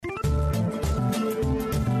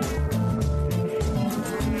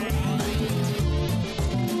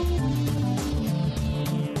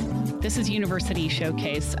This is University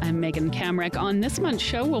Showcase. I'm Megan Kamrick. On this month's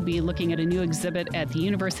show, we'll be looking at a new exhibit at the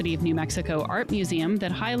University of New Mexico Art Museum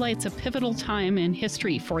that highlights a pivotal time in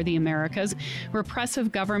history for the Americas.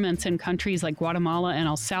 Repressive governments in countries like Guatemala and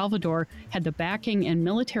El Salvador had the backing and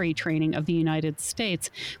military training of the United States,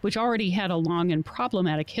 which already had a long and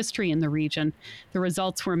problematic history in the region. The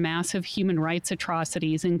results were massive human rights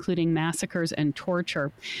atrocities, including massacres and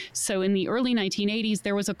torture. So in the early 1980s,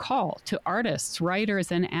 there was a call to artists,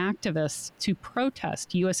 writers, and activists to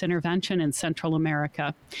protest U.S. intervention in Central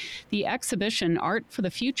America. The exhibition, Art for the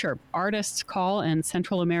Future, Artists' Call and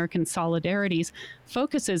Central American Solidarities,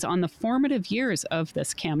 focuses on the formative years of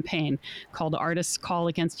this campaign, called Artists' Call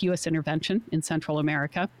Against U.S. Intervention in Central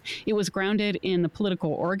America. It was grounded in the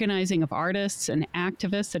political organizing of artists and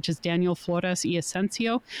activists such as Daniel Flores y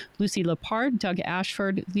Asensio, Lucy Lepard, Doug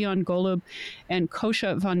Ashford, Leon Golub, and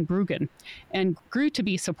Kosha van Bruggen, and grew to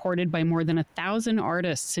be supported by more than 1,000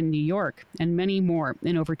 artists in New York and many more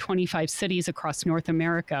in over 25 cities across North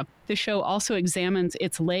America. The show also examines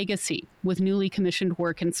its legacy with newly commissioned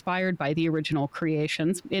work inspired by the original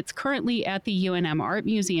creations. It's currently at the UNM Art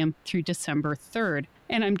Museum through December 3rd.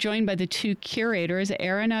 And I'm joined by the two curators,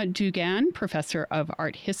 Erina Dugan, professor of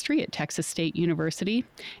art history at Texas State University,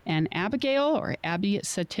 and Abigail, or Abby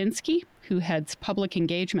Satinsky, who heads public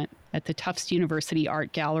engagement at the Tufts University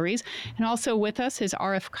Art Galleries. And also with us is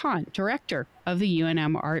Arif Khan, director of the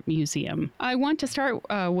UNM Art Museum. I want to start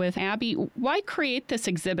with Abby. Why create this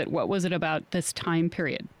exhibit? What was it about this time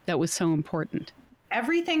period that was so important?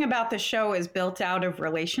 Everything about the show is built out of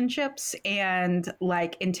relationships and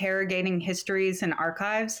like interrogating histories and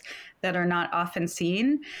archives that are not often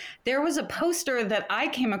seen. There was a poster that I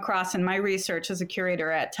came across in my research as a curator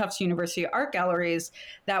at Tufts University Art Galleries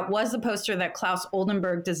that was the poster that Klaus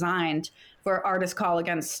Oldenburg designed for Artists' Call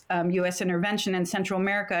Against U.S. Intervention in Central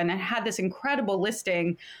America. And it had this incredible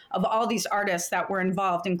listing of all these artists that were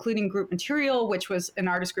involved, including Group Material, which was an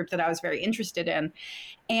artist group that I was very interested in.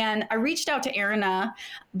 And I reached out to Erina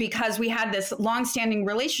because we had this longstanding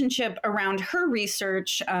relationship around her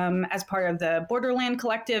research as part of the Borderland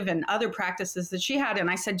Collective and other practices that she had. And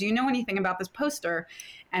I said, do you know anything about this poster?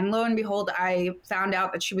 And lo and behold, I found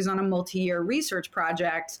out that she was on a multi-year research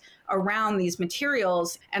project around these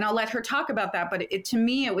materials. And I'll let her talk about that. But to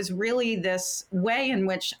me, it was really this way in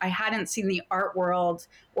which I hadn't seen the art world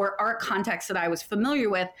or art context that I was familiar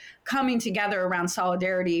with coming together around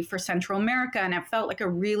solidarity for Central America. And it felt like a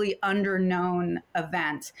really underknown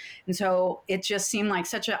event. And so it just seemed like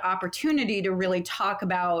such an opportunity to really talk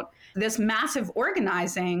about this massive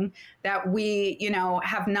organizing that we,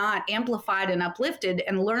 have not amplified and uplifted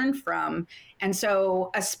and learned from. And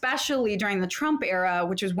so, especially during the Trump era,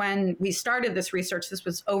 which is when we started this research, this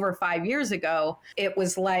was over 5 years ago, it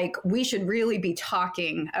was like we should really be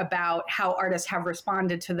talking about how artists have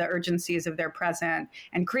responded to the urgencies of their present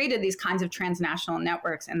and created these kinds of transnational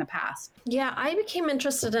networks in the past. Yeah, I became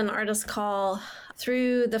interested in Artists' Call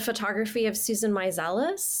through the photography of Susan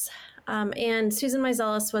Meiselas. And Susan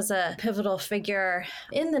Meiselas was a pivotal figure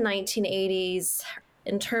in the 1980s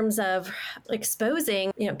in terms of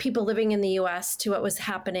exposing, people living in the U.S. to what was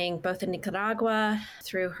happening both in Nicaragua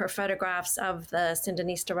through her photographs of the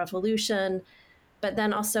Sandinista Revolution, but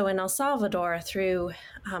then also in El Salvador through,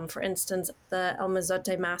 for instance, the El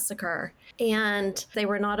Mozote massacre. And they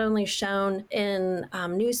were not only shown in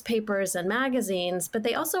newspapers and magazines, but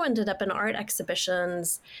they also ended up in art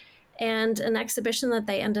exhibitions. And an exhibition that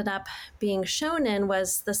they ended up being shown in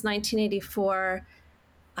was this 1984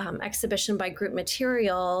 exhibition by Group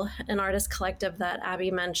Material, an artist collective that Abby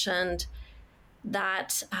mentioned,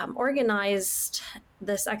 that organized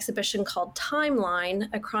this exhibition called Timeline,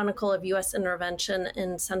 a chronicle of U.S. intervention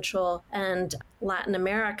in Central and Latin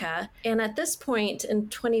America. And at this point in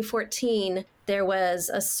 2014, there was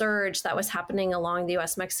a surge that was happening along the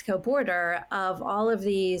U.S.-Mexico border of all of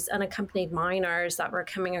these unaccompanied minors that were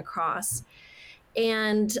coming across.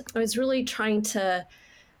 And I was really trying to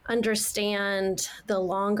understand the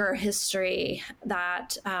longer history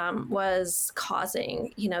that was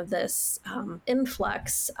causing, this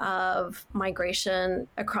influx of migration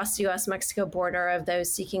across the U.S.-Mexico border of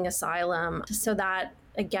those seeking asylum. So that,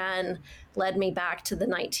 again, led me back to the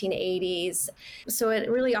 1980s. So it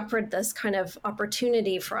really offered this kind of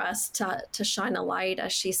opportunity for us to shine a light,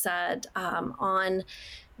 as she said, on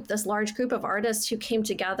this large group of artists who came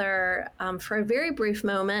together for a very brief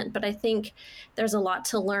moment, but I think there's a lot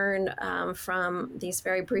to learn from these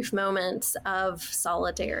very brief moments of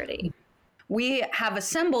solidarity. We have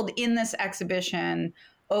assembled in this exhibition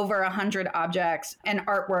over 100 objects and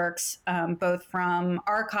artworks, both from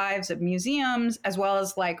archives of museums as well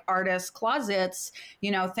as like artist closets,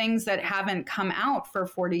 things that haven't come out for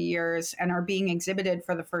 40 years and are being exhibited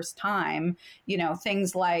for the first time.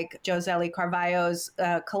 Things like Josely Carvalho's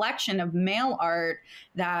collection of mail art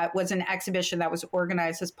that was an exhibition that was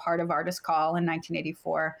organized as part of Artist Call in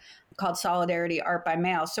 1984 called Solidarity Art by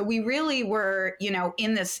Mail. So we really were,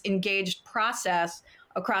 in this engaged process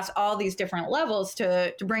across all these different levels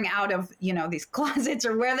to bring out of, these closets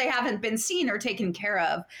or where they haven't been seen or taken care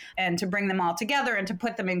of, and to bring them all together and to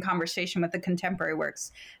put them in conversation with the contemporary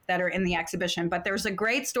works that are in the exhibition. But there's a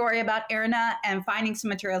great story about Irna and finding some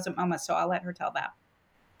materials at MoMA, so I'll let her tell that.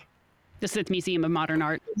 This is Museum of Modern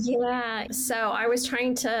Art. Yeah. So I was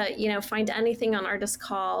trying to, find anything on Artist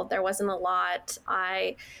Call. There wasn't a lot.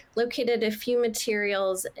 I located a few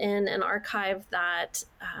materials in an archive that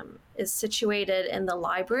is situated in the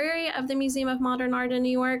library of the Museum of Modern Art in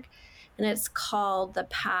New York. And it's called the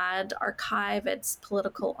PAD Archive. It's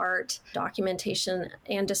Political Art Documentation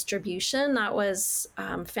and Distribution. That was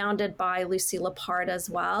founded by Lucy Lepard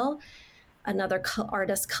as well, another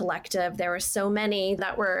artist collective. There were so many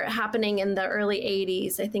that were happening in the early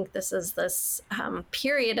 80s. I think this is this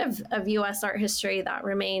period of U.S. art history that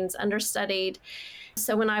remains understudied.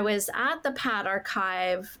 So when I was at the PAD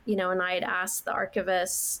Archive, and I had asked the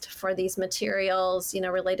archivist for these materials,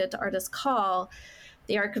 related to Artist Call,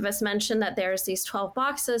 the archivist mentioned that there's these 12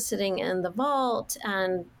 boxes sitting in the vault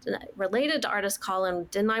and related to Artist Call, and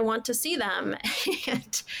didn't I want to see them?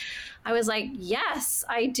 And I was like, yes,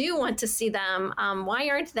 I do want to see them. Why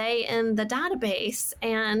aren't they in the database?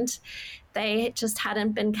 And they just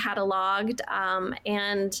hadn't been cataloged.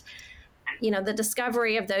 And the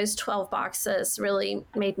discovery of those 12 boxes really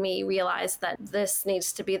made me realize that this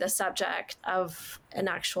needs to be the subject of an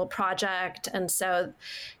actual project. And so,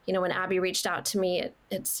 when Abby reached out to me,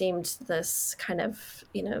 it seemed this kind of,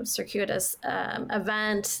 circuitous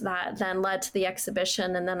event that then led to the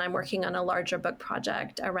exhibition. And then I'm working on a larger book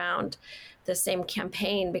project around the same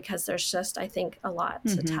campaign because there's just, I think, a lot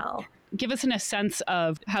to tell. Give us a sense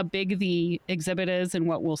of how big the exhibit is and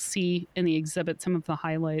what we'll see in the exhibit, some of the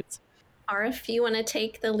highlights. If you want to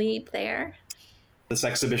take the lead there. This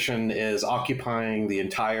exhibition is occupying the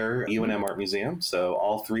entire UNM Art Museum, so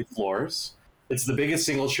all 3 floors. It's the biggest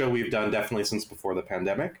single show we've done definitely since before the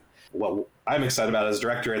pandemic. What I'm excited about as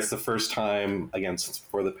director, it's the first time, again, since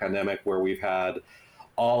before the pandemic, where we've had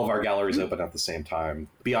all of our galleries open at the same time.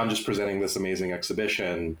 Beyond just presenting this amazing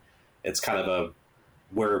exhibition, it's kind of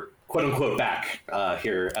we're quote unquote back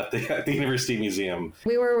here at the University Museum.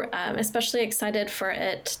 We were especially excited for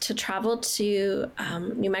it to travel to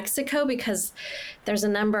New Mexico because there's a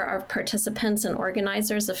number of participants and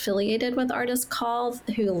organizers affiliated with Artist Call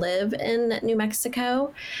who live in New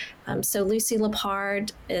Mexico. So Lucy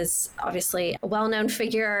Lepard is obviously a well-known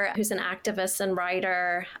figure who's an activist and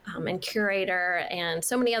writer and curator and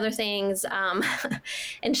so many other things.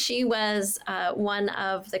 And she was one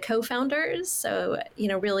of the co-founders, so,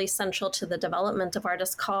 really central to the development of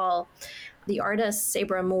Artist Call. The artist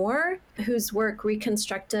Sabra Moore, whose work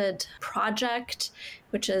Reconstructed Project,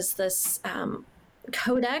 which is this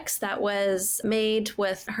codex that was made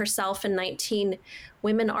with herself and 19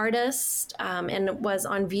 women artists and was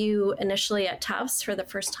on view initially at Tufts for the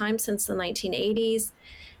first time since the 1980s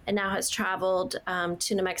and now has traveled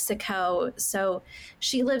to New Mexico. So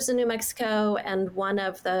she lives in New Mexico, and one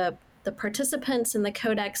of the participants in the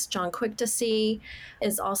codex, John Quick-to-See,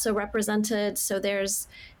 is also represented. So there's,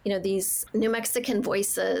 these New Mexican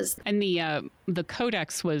voices. And the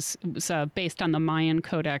codex was based on the Mayan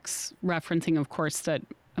codex, referencing, of course, that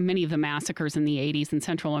many of the massacres in the 80s in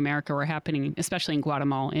Central America were happening, especially in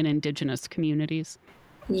Guatemala, in indigenous communities.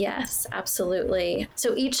 Yes, absolutely.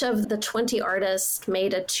 So each of the 20 artists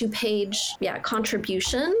made a 2-page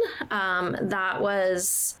contribution that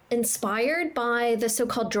was inspired by the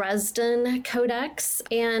so-called Dresden Codex.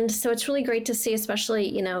 And so it's really great to see,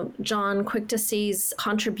 especially, John Quick-to-See's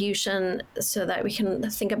contribution so that we can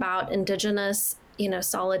think about indigenous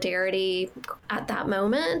solidarity at that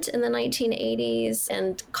moment in the 1980s.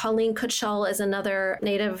 And Colleen Cutshall is another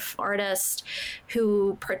Native artist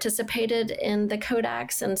who participated in the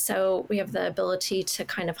Codex. And so we have the ability to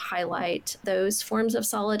kind of highlight those forms of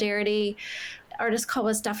solidarity. Artist Call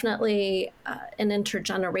was definitely an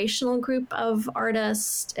intergenerational group of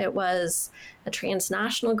artists. It was a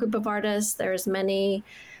transnational group of artists. There's many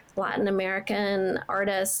Latin American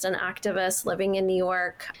artists and activists living in New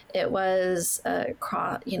York. It was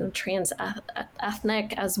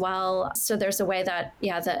trans-ethnic as well. So there's a way that,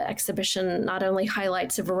 the exhibition not only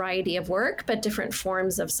highlights a variety of work, but different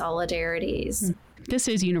forms of solidarities. This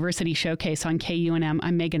is University Showcase on KUNM.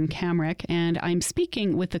 I'm Megan Kamrick, and I'm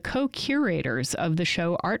speaking with the co-curators of the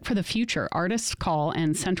show Art for the Future, Artists' Call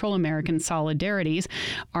and Central American Solidarities,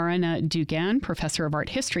 Arana Dugan, Professor of Art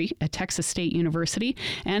History at Texas State University,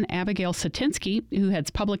 and Abigail Satinsky, who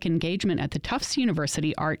heads public engagement at the Tufts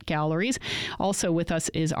University Art Galleries. Also with us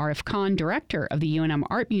is Arif Khan, Director of the UNM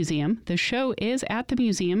Art Museum. The show is at the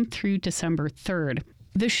museum through December 3rd.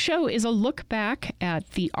 The show is a look back at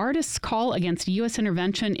the artists' call against U.S.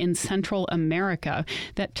 intervention in Central America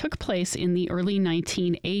that took place in the early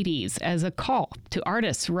 1980s as a call to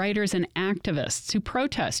artists, writers, and activists to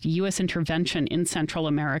protest U.S. intervention in Central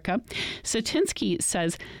America. Satinsky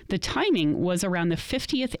says the timing was around the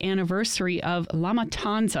 50th anniversary of La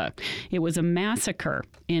Matanza. It was a massacre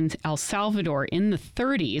in El Salvador in the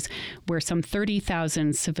 30s where some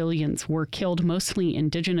 30,000 civilians were killed, mostly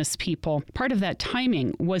indigenous people. Part of that timing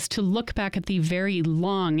was to look back at the very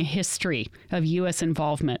long history of U.S.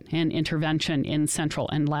 involvement and intervention in Central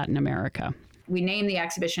and Latin America. We named the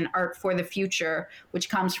exhibition Art for the Future, which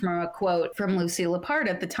comes from a quote from Lucy Lippard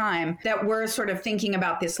at the time, that we're sort of thinking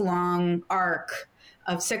about this long arc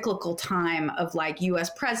of cyclical time of like U.S.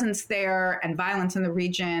 presence there and violence in the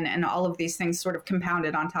region and all of these things sort of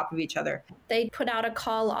compounded on top of each other. They put out a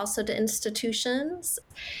call also to institutions.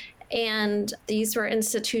 And these were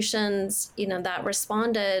institutions, that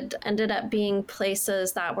responded, ended up being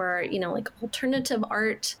places that were, like alternative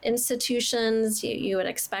art institutions. You would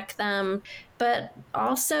expect them. But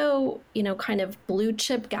also, kind of blue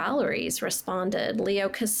chip galleries responded, Leo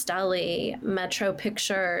Castelli, Metro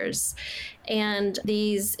Pictures. And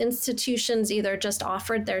these institutions either just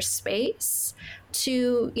offered their space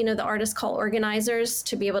to, the artist call organizers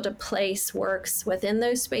to be able to place works within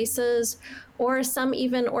those spaces, or some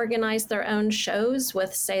even organized their own shows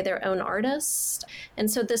with, say, their own artists.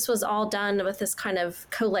 And so this was all done with this kind of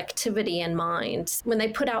collectivity in mind. When they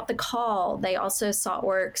put out the call, they also sought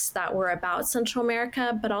works that were about Central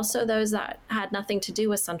America, but also those that had nothing to do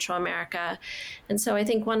with Central America. And so I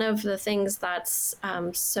think one of the things that's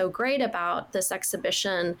so great about this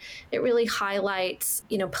exhibition, it really highlights,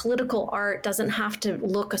 political art doesn't have to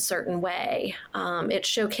look a certain way. It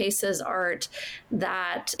showcases art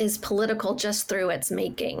that is political just through its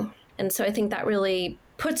making. And so I think that really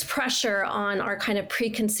puts pressure on our kind of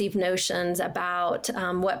preconceived notions about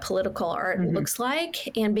what political art looks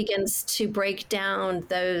like, and begins to break down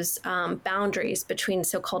those boundaries between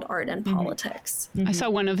so-called art and politics. I saw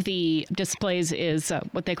one of the displays is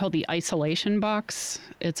what they call the isolation box.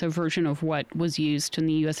 It's a version of what was used in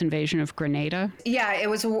the U.S. invasion of Grenada. Yeah,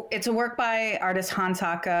 it's a work by artist Hans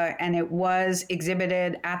Haacke, and it was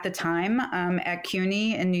exhibited at the time at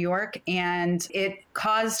CUNY in New York, and it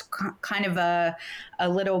caused kind of a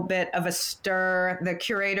little bit of a stir. The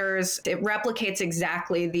curators, it replicates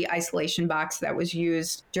exactly the isolation box that was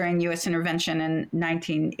used during U.S. intervention in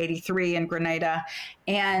 1983 in Grenada.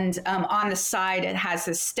 And on the side, it has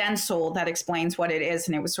this stencil that explains what it is.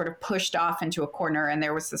 And it was sort of pushed off into a corner, and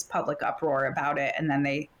there was this public uproar about it. And then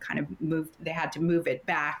they kind of they had to move it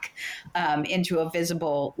back into a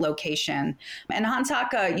visible location. And Hans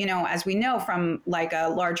Haacke, as we know from like a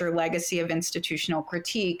larger legacy of institutional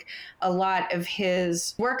critique, a lot of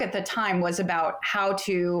his work at the time was about how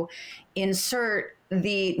to insert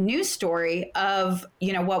the news story of,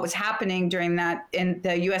 what was happening during that in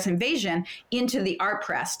the U.S. invasion into the art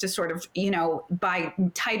press to sort of, by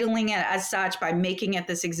titling it as such, by making it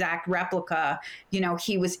this exact replica,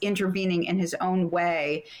 he was intervening in his own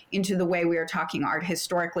way into the way we are talking art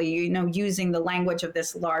historically, using the language of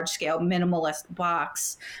this large scale minimalist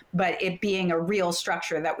box, but it being a real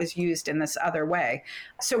structure that was used in this other way.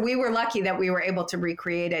 So we were lucky that we were able to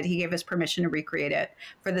recreate it. He gave us permission to recreate it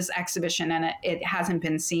for this exhibition, and it hasn't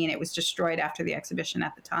been seen. It was destroyed after the exhibition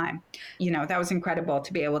at the time. That was incredible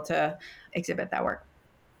to be able to exhibit that work.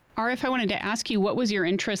 Arif, I wanted to ask you, what was your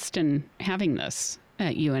interest in having this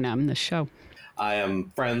at UNM, this show? I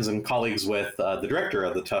am friends and colleagues with the director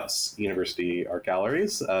of the Tufts University Art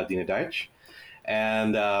Galleries, Dina Deitch.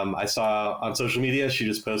 And I saw on social media, she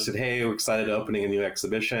just posted, hey, we're excited opening a new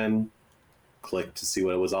exhibition. Clicked to see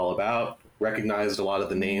what it was all about. Recognized a lot of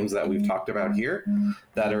the names that we've talked about here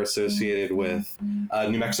that are associated with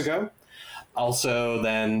New Mexico. Also,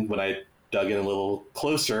 then when I dug in a little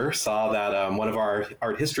closer, saw that one of our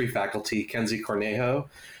art history faculty, Kenzie Cornejo,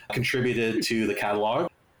 contributed to the catalog.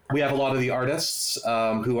 We have a lot of the artists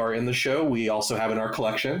who are in the show. We also have in our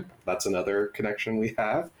collection. That's another connection we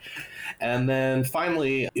have. And then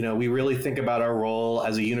finally, we really think about our role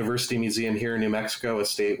as a university museum here in New Mexico, a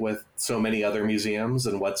state with so many other museums,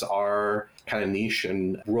 and what's our kind of niche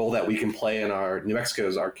and role that we can play in our New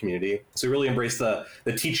Mexico's art community. So we really embrace the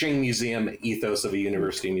teaching museum ethos of a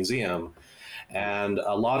university museum. And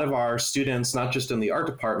a lot of our students, not just in the art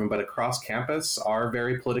department, but across campus, are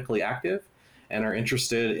very politically active and are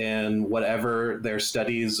interested in whatever their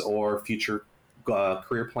studies or future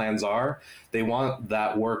career plans are. They want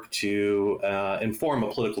that work to inform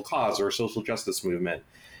a political cause or a social justice movement.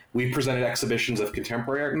 We presented exhibitions of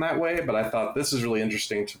contemporary art in that way, but I thought this is really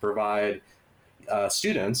interesting to provide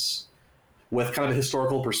students with kind of a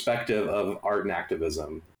historical perspective of art and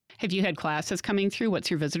activism. Have you had classes coming through? What's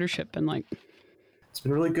your visitorship been like? It's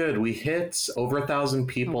been really good. We hit over 1,000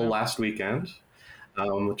 people last weekend,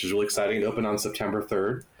 which is really exciting. It opened on September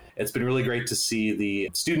 3rd. It's been really great to see the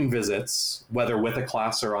student visits, whether with a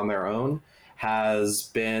class or on their own, has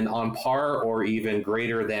been on par or even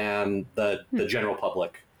greater than the general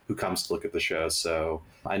public who comes to look at the show. So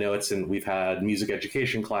I know we've had music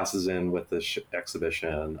education classes in with this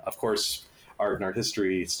exhibition. Of course, art and art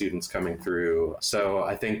history students coming through. So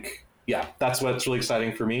I think, that's what's really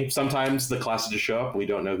exciting for me. Sometimes the classes just show up, we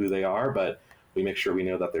don't know who they are, but we make sure we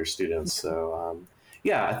know that they're students. So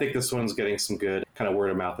I think this one's getting some good kind of word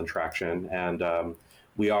of mouth and traction. And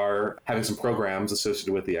we are having some programs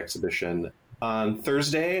associated with the exhibition. On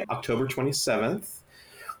Thursday, October 27th,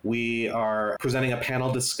 we are presenting a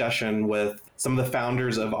panel discussion with some of the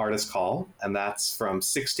founders of Artist Call, and that's from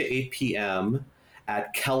 6 to 8 p.m.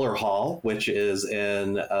 at Keller Hall, which is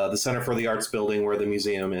in the Center for the Arts building where the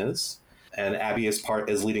museum is. And Abby is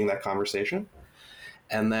leading that conversation.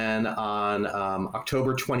 And then on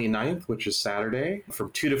October 29th, which is Saturday,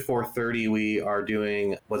 from 2 to 4:30, we are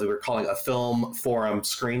doing what we're calling a film forum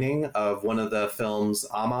screening of one of the films,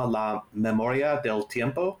 Ama, la Memoria del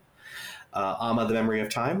Tiempo, Ama, the Memory of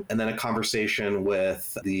Time, and then a conversation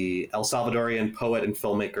with the El Salvadorian poet and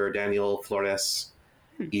filmmaker Daniel Flores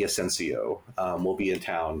y Asensio will be in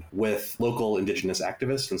town with local indigenous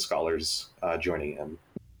activists and scholars joining in.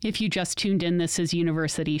 If you just tuned in, this is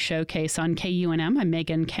University Showcase on KUNM. I'm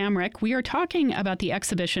Megan Kamrick. We are talking about the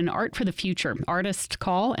exhibition Art for the Future, Artist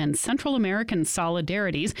Call and Central American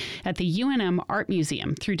Solidarities at the UNM Art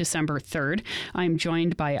Museum through December 3rd. I'm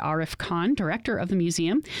joined by Arif Khan, director of the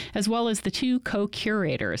museum, as well as the two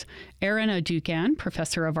co-curators, Erina Dugan,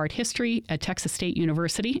 professor of art history at Texas State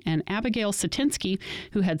University, and Abigail Satinsky,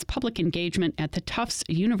 who heads public engagement at the Tufts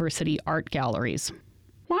University Art Galleries.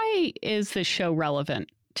 Why is this show relevant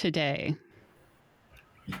today?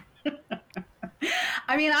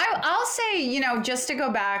 I mean, I'll say, just to go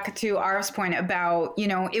back to Arif's point about,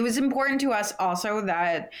 it was important to us also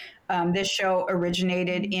that this show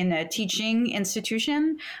originated in a teaching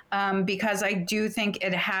institution because I do think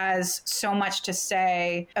it has so much to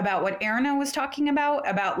say about what Erina was talking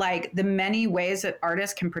about like the many ways that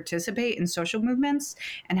artists can participate in social movements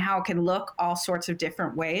and how it can look all sorts of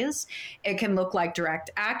different ways. It can look like direct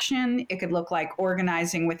action. It could look like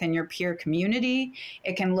organizing within your peer community.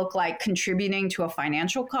 It can look like contributing to a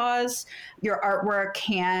financial cause. Your artwork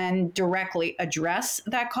can directly address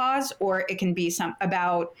that cause, or it can be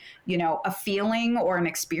about a feeling or an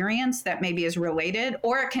experience that maybe is related,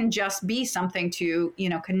 or it can just be something to,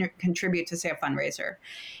 contribute to, say, a fundraiser.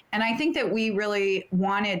 And I think that we really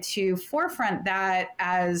wanted to forefront that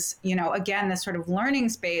as, again, this sort of learning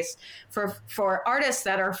space for artists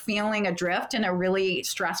that are feeling adrift in a really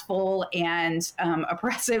stressful and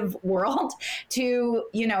oppressive world to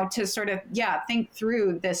sort of, think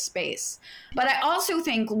through this space. But I also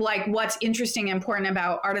think like what's interesting and important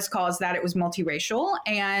about Artist Call is that it was multiracial,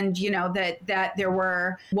 and, that there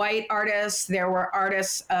were white artists, there were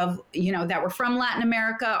artists of, that were from Latin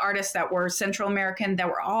America, artists that were Central American, that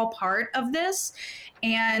were all part of this.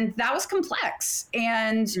 And that was complex.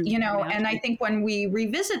 And, and I think when we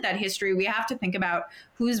revisit that history, we have to think about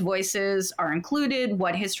whose voices are included,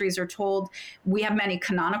 what histories are told. We have many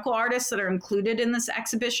canonical artists that are included in this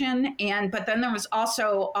exhibition. But then there was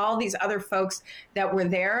also all these other folks that were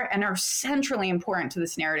there and are centrally important to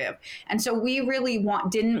this narrative. And so we really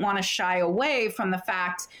didn't want to shy away from the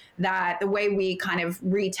fact that the way we kind of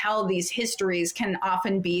retell these histories can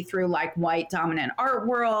often be through like white dominant art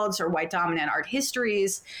worlds or white dominant art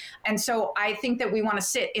histories. And so I think that we want to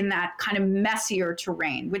sit in that kind of messier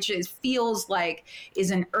terrain, which feels like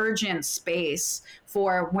is an urgent space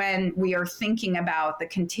for when we are thinking about the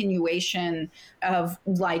continuation of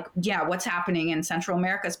what's happening in Central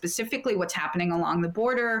America, specifically what's happening along the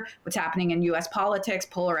border, what's happening in US politics,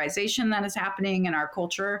 polarization that is happening in our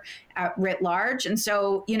culture writ large. And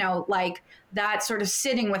so, that sort of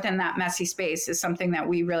sitting within that messy space is something that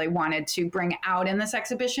we really wanted to bring out in this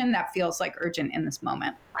exhibition that feels like urgent in this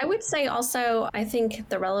moment. I would say also, I think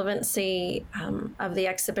the relevancy of the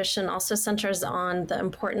exhibition also centers on the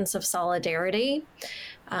importance of solidarity.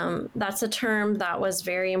 That's a term that was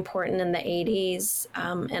very important in the 80s,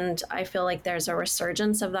 and I feel like there's a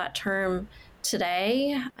resurgence of that term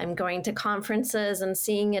today. I'm going to conferences and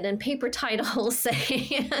seeing it in paper titles,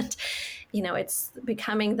 and it's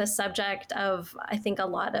becoming the subject of, I think, a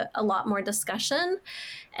lot more discussion.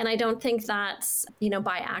 And I don't think that's,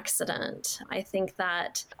 by accident. I think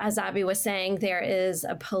that, as Abby was saying, there is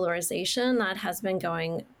a polarization that has been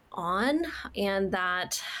going on, and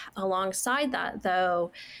that alongside that,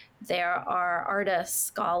 though, there are artists,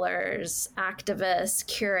 scholars, activists,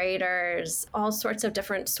 curators, all sorts of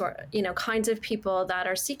different kinds of people that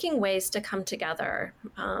are seeking ways to come together,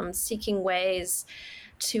 seeking ways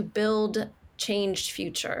to build changed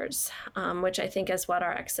futures, which I think is what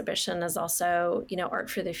our exhibition is also,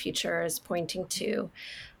 Art for the Future is pointing to.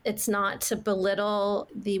 It's not to belittle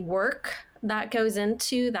the work that goes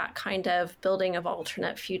into that kind of building of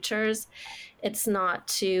alternate futures. It's not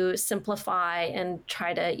to simplify and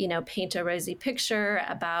try to, paint a rosy picture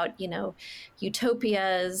about,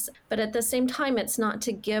 utopias. But at the same time, it's not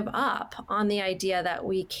to give up on the idea that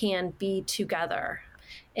we can be together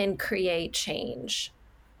and create change.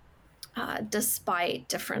 Despite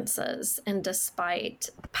differences and despite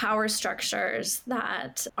power structures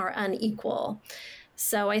that are unequal.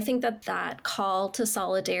 So I think that call to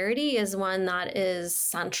solidarity is one that is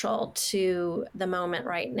central to the moment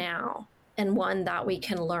right now, and one that we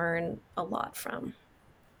can learn a lot from.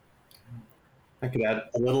 I could add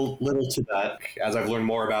a little to that, as I've learned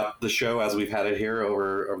more about the show as we've had it here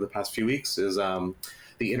over the past few weeks, is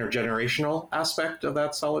the intergenerational aspect of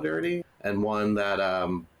that solidarity, and one that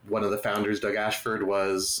one of the founders, Doug Ashford,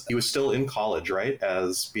 he was still in college, right,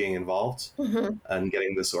 as being involved and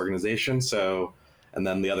getting this organization. So, and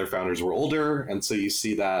then the other founders were older. And so you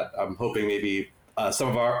see that. I'm hoping maybe some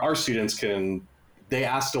of our students they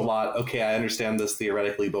asked a lot, okay, I understand this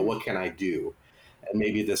theoretically, but what can I do? And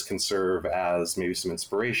maybe this can serve as maybe some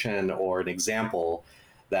inspiration or an example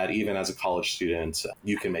that even as a college student,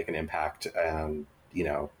 you can make an impact and,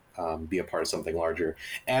 be a part of something larger,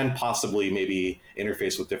 and possibly maybe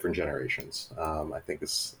interface with different generations. I think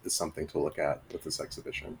is something to look at with this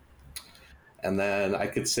exhibition. And then I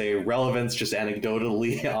could say relevance, just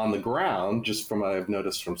anecdotally on the ground, just from what I've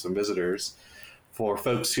noticed from some visitors. For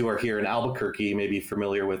folks who are here in Albuquerque, maybe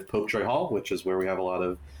familiar with Pope Joy Hall, which is where we have a lot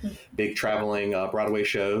of big traveling Broadway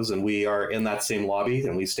shows, and we are in that same lobby,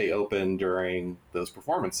 and we stay open during those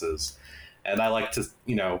performances. And I like to,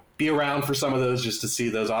 be around for some of those just to see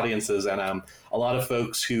those audiences. And a lot of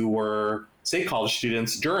folks who were, say, college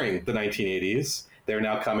students during the 1980s, they're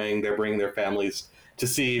now coming, they're bringing their families to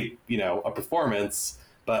see, a performance.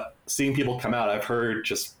 But seeing people come out, I've heard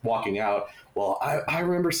just walking out, well, I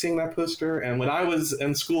remember seeing that poster. And when I was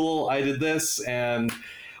in school, I did this.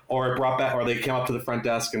 Or it brought back, or they came up to the front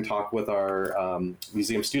desk and talked with our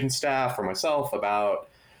museum student staff or myself about,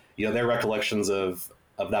 their recollections of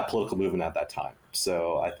that political movement at that time.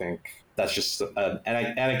 So I think that's just an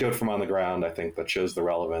anecdote from on the ground, I think, that shows the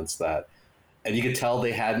relevance that, and you could tell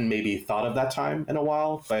they hadn't maybe thought of that time in a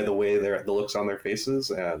while by the way the looks on their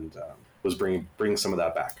faces, and was bringing some of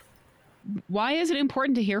that back. Why is it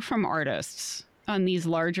important to hear from artists on these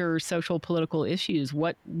larger social political issues?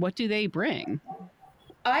 What do they bring?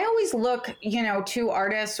 I always look, to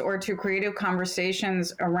artists or to creative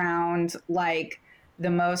conversations around the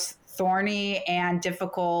most thorny and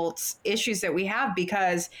difficult issues that we have,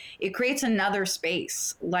 because it creates another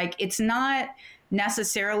space. It's not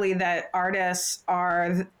necessarily that artists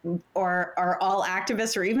are all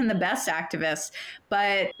activists or even the best activists,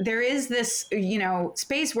 but there is this,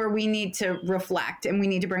 space where we need to reflect, and we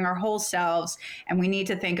need to bring our whole selves, and we need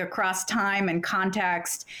to think across time and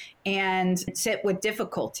context and sit with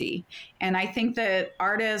difficulty. And I think that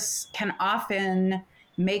artists can often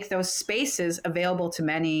make those spaces available to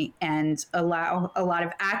many and allow a lot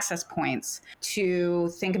of access points to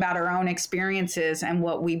think about our own experiences and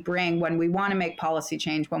what we bring when we want to make policy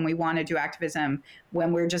change, when we want to do activism,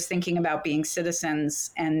 when we're just thinking about being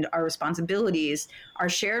citizens and our responsibilities, our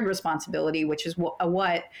shared responsibility, which is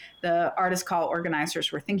what the Artist Call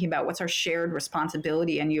organizers were thinking about. What's our shared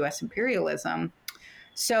responsibility in U.S. imperialism?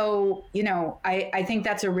 So, I think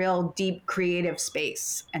that's a real deep creative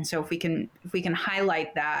space. And so if we can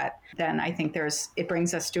highlight that, then I think it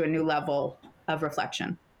brings us to a new level of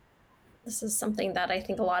reflection. This is something that I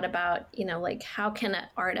think a lot about, like how can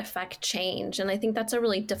art affect change? And I think that's a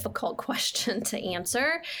really difficult question to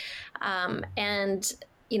answer. And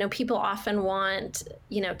people often want,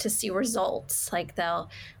 to see results. Like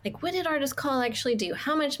what did Artist Call actually do?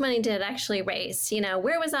 How much money did it actually raise?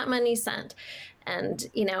 Where was that money sent? And,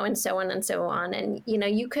 and so on and so on. And,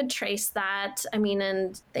 you could trace that.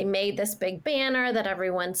 And they made this big banner that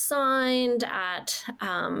everyone signed at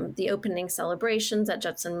the opening celebrations at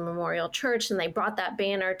Judson Memorial Church. And they brought that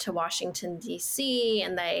banner to Washington, D.C.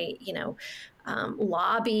 And they,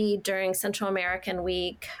 lobbied during Central American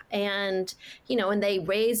Week, and and they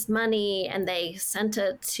raised money and they sent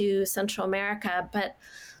it to Central America. But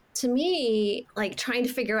to me, like trying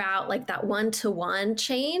to figure out like that one-to-one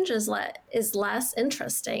change is less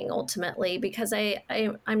interesting ultimately, because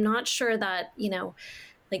I'm not sure that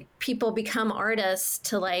like people become artists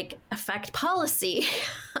to like affect policy.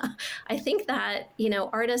 I think that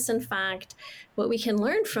artists, in fact, what we can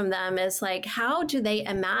learn from them is like, how do they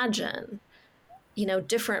imagine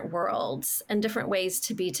different worlds and different ways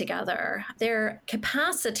to be together. Their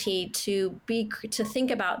capacity to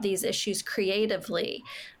think about these issues creatively,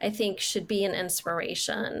 I think, should be an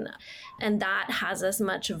inspiration. And that has as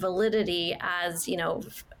much validity as,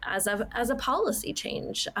 as a policy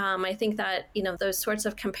change. I think that, those sorts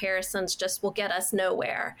of comparisons just will get us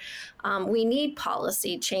nowhere. We need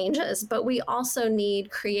policy changes, but we also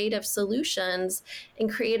need creative solutions and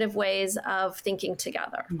creative ways of thinking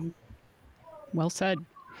together. Mm-hmm. Well said.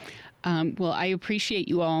 Well, I appreciate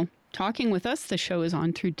you all talking with us. The show is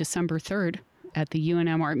on through December 3rd at the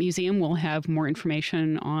UNM Art Museum. We'll have more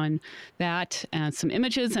information on that, some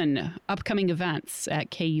images and upcoming events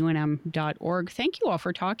at kunm.org. Thank you all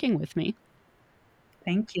for talking with me.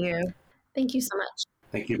 Thank you. Thank you so much.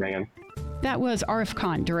 Thank you, Megan. That was Arif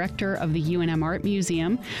Khan, director of the UNM Art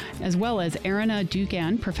Museum, as well as Erina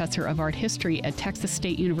Dugan, professor of art history at Texas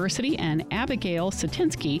State University, and Abigail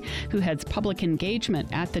Satinsky, who heads public engagement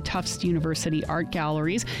at the Tufts University Art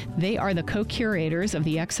Galleries. They are the co-curators of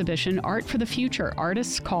the exhibition Art for the Future,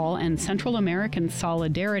 Artists Call and Central American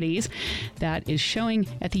Solidarities, that is showing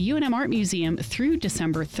at the UNM Art Museum through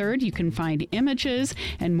December 3rd. You can find images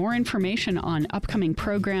and more information on upcoming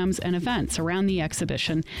programs and events around the exhibition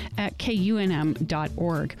at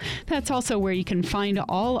kunm.org. That's also where you can find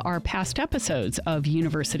all our past episodes of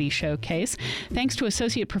University Showcase. Thanks to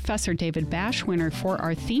Associate Professor David Bashwiner for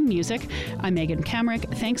our theme music. I'm Megan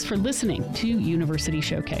Kamerick. Thanks for listening to University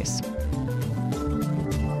Showcase.